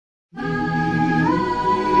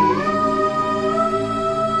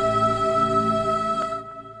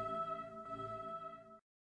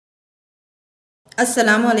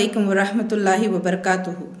Assalamu alaikum wa rahmatullahi wa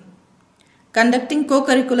barakatuhu. Conducting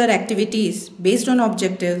co-curricular activities based on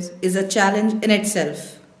objectives is a challenge in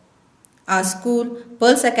itself. Our school,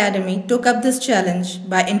 Pearls Academy, took up this challenge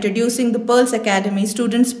by introducing the Pearls Academy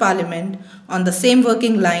Students' Parliament on the same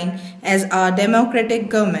working line as our democratic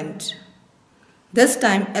government. This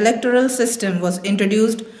time, electoral system was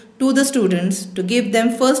introduced to the students to give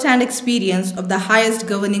them first-hand experience of the highest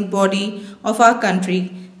governing body of our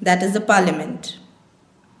country, that is the Parliament.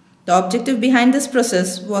 The objective behind this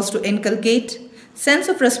process was to inculcate sense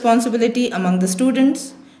of responsibility among the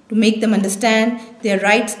students, to make them understand their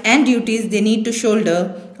rights and duties they need to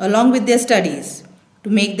shoulder along with their studies,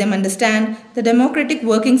 to make them understand the democratic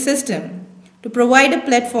working system, to provide a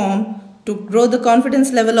platform to grow the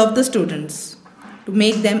confidence level of the students, to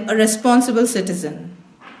make them a responsible citizen.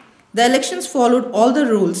 The elections followed all the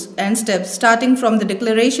rules and steps starting from the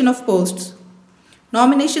declaration of posts.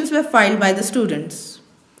 Nominations were filed by the students.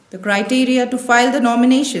 The criteria to file the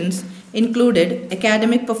nominations included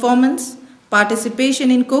academic performance,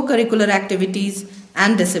 participation in co-curricular activities,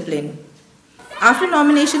 and discipline. After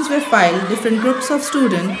nominations were filed, different groups of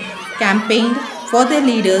students campaigned for their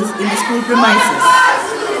leaders in the school premises.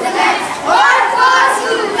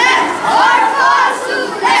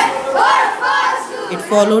 It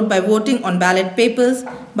followed by voting on ballot papers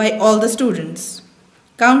by all the students.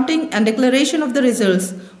 Counting and declaration of the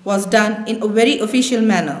results was done in a very official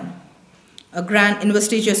manner. A grand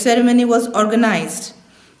investiture ceremony was organized.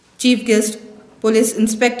 Chief guest, Police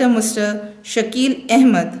Inspector Mr. Shakil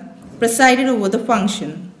Ahmed, presided over the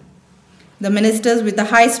function. The ministers with a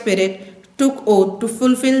high spirit took oath to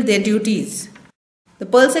fulfill their duties. The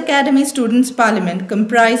Pearls Academy Students' Parliament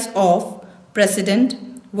comprised of President,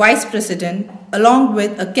 Vice President, along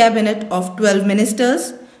with a cabinet of 12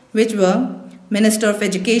 ministers, which were Minister of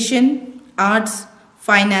Education, Arts,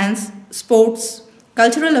 Finance, Sports,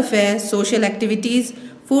 Cultural Affairs, Social Activities,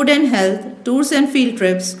 Food and Health, Tours and Field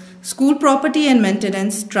Trips, School Property and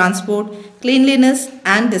Maintenance, Transport, Cleanliness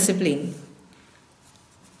and Discipline.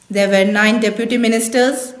 There were 9 deputy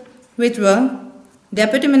ministers, which were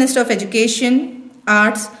Deputy Minister of Education,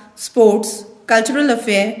 Arts, Sports, Cultural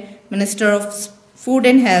Affairs, Minister of Food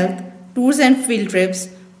and Health, Tours and Field Trips,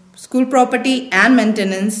 School Property and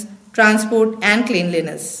Maintenance, Transport and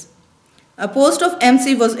Cleanliness. A post of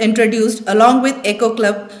MC was introduced along with Eco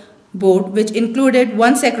Club board, which included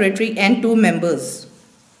 1 secretary and 2 members.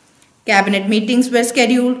 Cabinet meetings were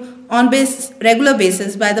scheduled on regular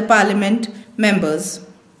basis by the Parliament members.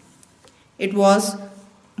 It was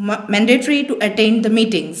mandatory to attend the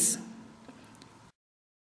meetings.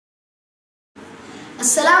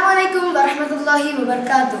 Assalamu alaikum wa rahmatullahi wa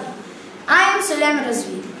barakatuh. I am Sulaiman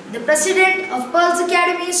Razvi, the President of Pearls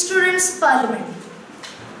Academy Students' Parliament.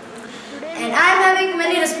 And I am having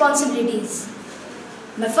many responsibilities.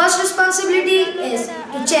 My first responsibility is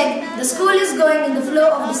to check the school is going in the flow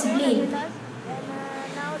of discipline.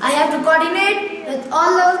 I have to coordinate with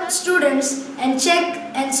all the students and check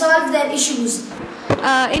and solve their issues.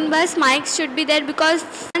 In bus, mics should be there because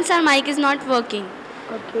our mic is not working.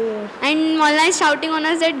 Okay. And Maulana is shouting on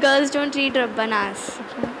us that girls don't read Rabbanas.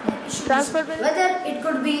 Whether it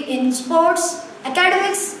could be in sports,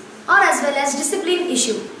 academics, or as well as discipline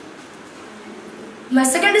issue. My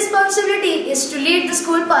second responsibility is to lead the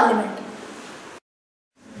school parliament.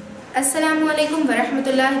 Assalamu alaikum wa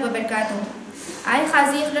rahmatullahi wa barakatuh. I,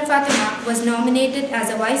 Khazi Ikhra Fatima, was nominated as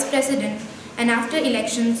a vice president and after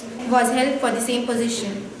elections was held for the same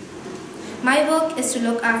position. My work is to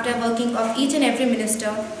look after working of each and every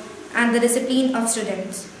minister and the discipline of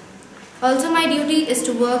students. Also, my duty is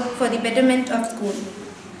to work for the betterment of school.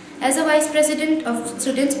 As a vice president of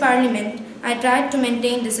Students' Parliament, I tried to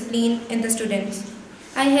maintain discipline in the students.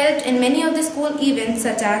 I helped in many of the school events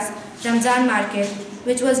such as Ramzan Market,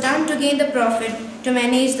 which was done to gain the profit to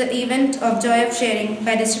manage the event of Joy of Sharing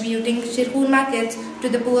by distributing shirkur markets to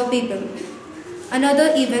the poor people.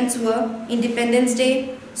 Another events were Independence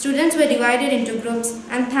Day. Students were divided into groups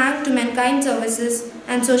and thanked to Mankind Services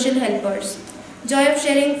and social helpers. Joy of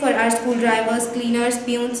Sharing for our school drivers, cleaners,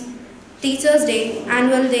 peons. Teachers' Day,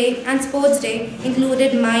 Annual Day and Sports Day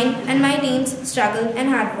included mine and my team's struggle and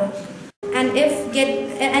hard work. And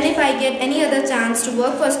if I get any other chance to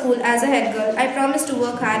work for school as a head girl, I promise to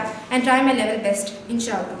work hard and try my level best,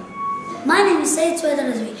 inshallah. My name is Syed Sweta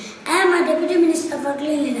Razvi. I am a Deputy Minister for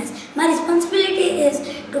Cleanliness. My responsibility is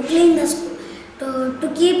to clean the school,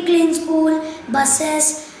 to keep clean school,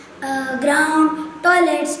 buses, ground,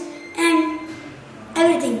 toilets and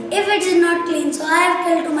everything. If it is not clean, so I have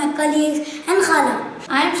told to my colleagues and Khala.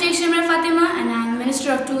 I am Sheikh Shimra Fatima and I am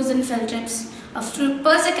Minister of Tours and Field Trips of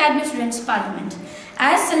Pearls Academy Students' Parliament.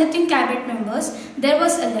 As selecting cabinet members, there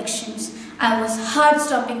was elections. I was hard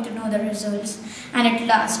stopping to know the results, and at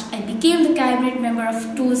last I became the cabinet member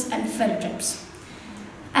of tours and field trips.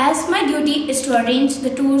 As my duty is to arrange the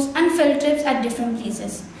tours and field trips at different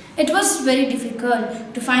places. It was very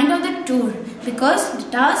difficult to find out the tour because the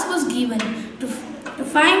task was given to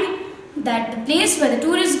find that the place where the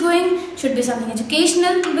tour is going should be something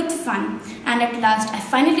educational with fun. And at last I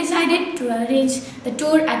finally decided to arrange the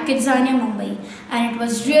tour at Kidzania, Mumbai, and it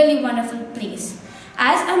was really wonderful place.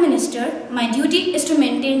 As a minister, my duty is to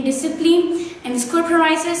maintain discipline in the school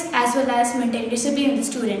premises as well as maintain discipline in the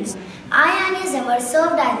students. I, Anya Zamar,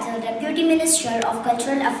 served as the Deputy Minister of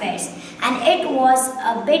Cultural Affairs, and it was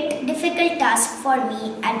a bit difficult task for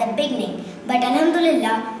me at the beginning. But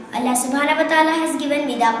Alhamdulillah, Allah subhanahu wa ta'ala has given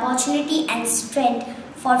me the opportunity and strength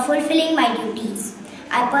for fulfilling my duties.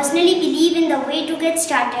 I personally believe in the way to get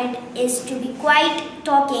started is to be quiet,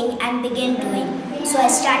 talking and begin doing. So I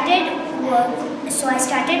started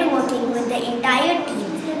working with the entire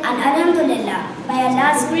team, and Alhamdulillah, by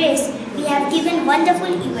Allah's grace, we have given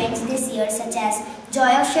wonderful events this year such as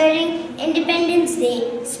Joy of Sharing, Independence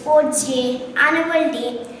Day, Sports Day, Annual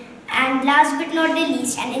Day, and last but not the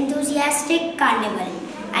least, an enthusiastic carnival.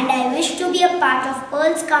 And I wish to be a part of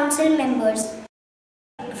Pearl's Council members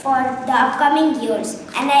for the upcoming years.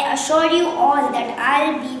 And I assure you all that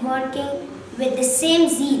I'll be working with the same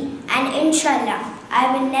zeal, and inshallah,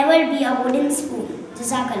 I will never be a wooden spoon.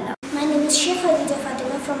 Jazakallah. My name is Sheikh Khadija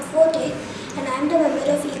Fatima from 4th and I am the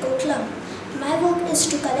member of Eco Club. My work is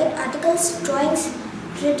to collect articles, drawings,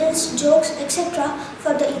 riddles, jokes, etc.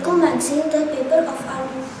 for the Eco magazine, the paper of our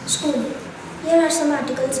school. Here are some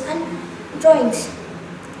articles and drawings.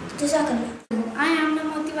 Jazakallah. I am the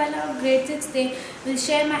Motiwala of grade 6th. Will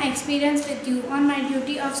share my experience with you on my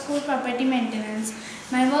duty of school property maintenance.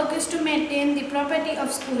 My work is to maintain the property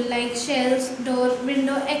of school like shelves, door,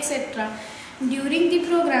 window, etc. During the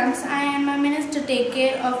programs, I and my minister take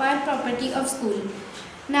care of our property of school.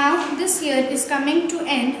 Now, this year is coming to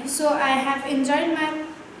end, so I have enjoyed my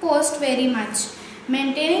post very much.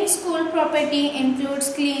 Maintaining school property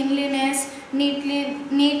includes cleanliness,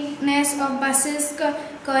 neatness of buses,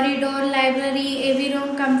 corridor, library, AV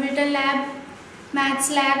room, computer lab,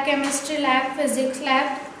 maths lab, chemistry lab, physics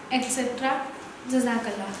lab, etc.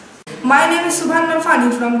 Jazakallah. My name is Subhan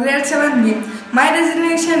Nafani from grade 7B. My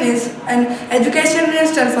designation is an Education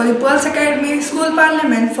Minister for the Pearls Academy School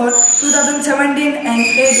Parliament for 2017 and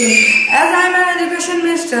 18. As I am an Education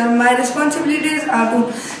Minister, my responsibilities are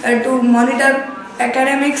to monitor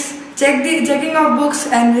academics, checking of books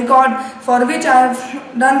and record, for which I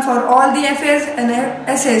have done for all the FAs and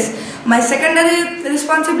essays. My secondary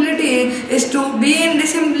responsibility is to be in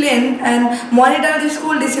discipline and monitor the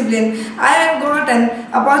school discipline. I have got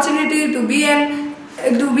an opportunity to be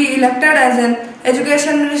elected as an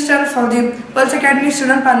Education Minister for the Pearls Academy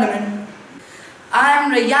Student Parliament. I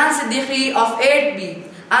am Rayyan Siddiqui of 8B.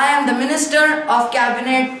 I am the Minister of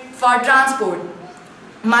Cabinet for Transport.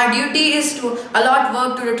 My duty is to allot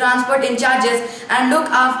work to the transport in charges and look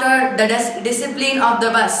after the discipline of the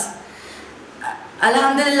bus.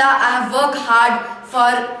 Alhamdulillah, I have worked hard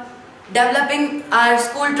for developing our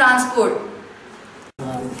school transport.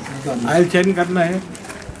 Oil change करना है,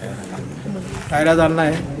 टायरा डालना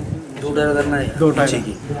है, दो tyre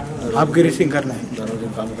की, आप greasing करना है,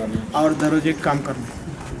 और दरवाजे काम करना है.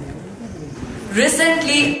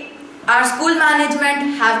 Recently, our school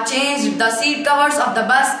management have changed the seat covers of the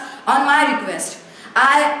bus on my request.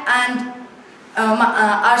 I and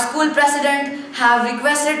our school president have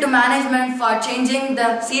requested to management for changing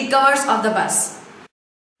the seat covers of the bus.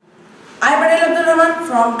 I, Patel Abdul Rahman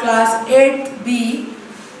from class 8B.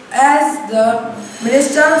 As the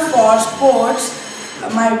Minister for Sports,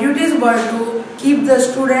 my duties were to keep the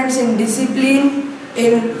students in discipline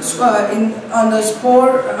on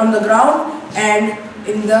the ground and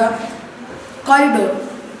in the corridor.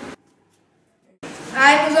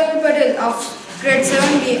 I am Muzammil Patel of grade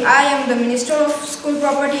 7B. I am the Minister of School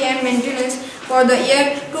Property and Maintenance for the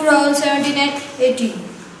year 2017 and 18.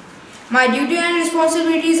 My duty and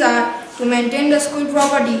responsibilities are to maintain the school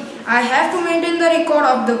property. I have to maintain the record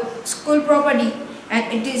of the school property,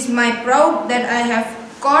 and it is my proud that I have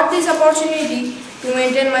got this opportunity to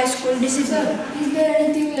maintain my school discipline. Is there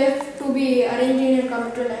anything left to be arranged in a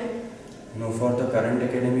computer lab? No, for the current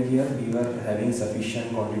academic year, we were having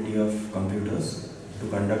sufficient quantity of computers to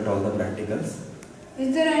conduct all the practicals.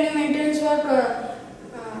 Is there any maintenance work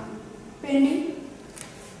pending?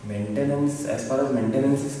 Maintenance, as far as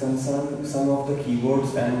maintenance is concerned, some of the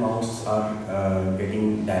keyboards and mouse are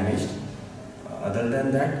getting damaged. Other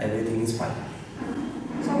than that, everything is fine.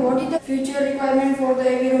 So what is the future requirement for the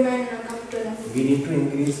AV room and computer lab? we need to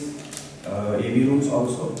increase AV rooms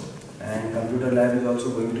also, and computer lab is also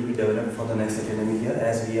going to be developed for the next academic year,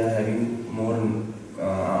 as we are having more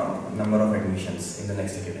number of admissions in the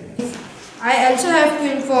next academic year. I also have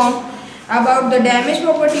to inform about the damaged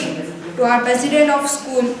property to our president of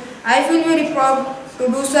school. I feel very proud to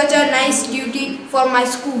do such a nice duty for my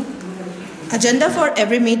school. Agenda for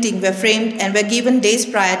every meeting were framed and were given days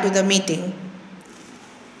prior to the meeting.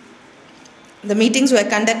 The meetings were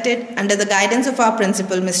conducted under the guidance of our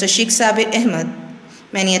principal, Mr. Sheikh Sabir Ahmed.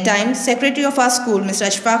 Many a time, Secretary of our school, Mr.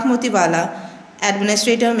 Ashfaq Motiwala,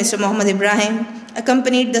 Administrator, Mr. Muhammad Ibrahim,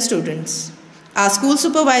 accompanied the students. Our school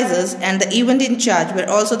supervisors and the event in charge were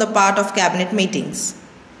also the part of cabinet meetings.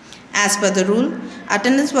 As per the rule,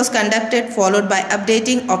 attendance was conducted, followed by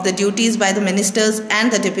updating of the duties by the ministers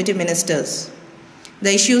and the deputy ministers.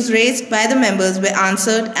 The issues raised by the members were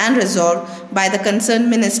answered and resolved by the concerned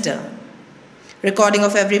minister. Recording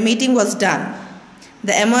of every meeting was done.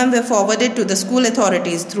 The MOM were forwarded to the school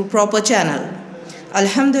authorities through proper channel.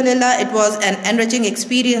 Alhamdulillah, it was an enriching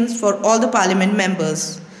experience for all the parliament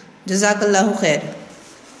members. Jazakallahu khair.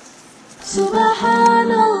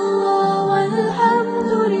 Subhanallah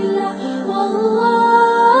walhamdulillah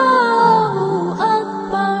wallahu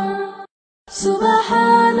akbar.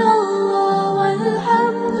 Subhanallah.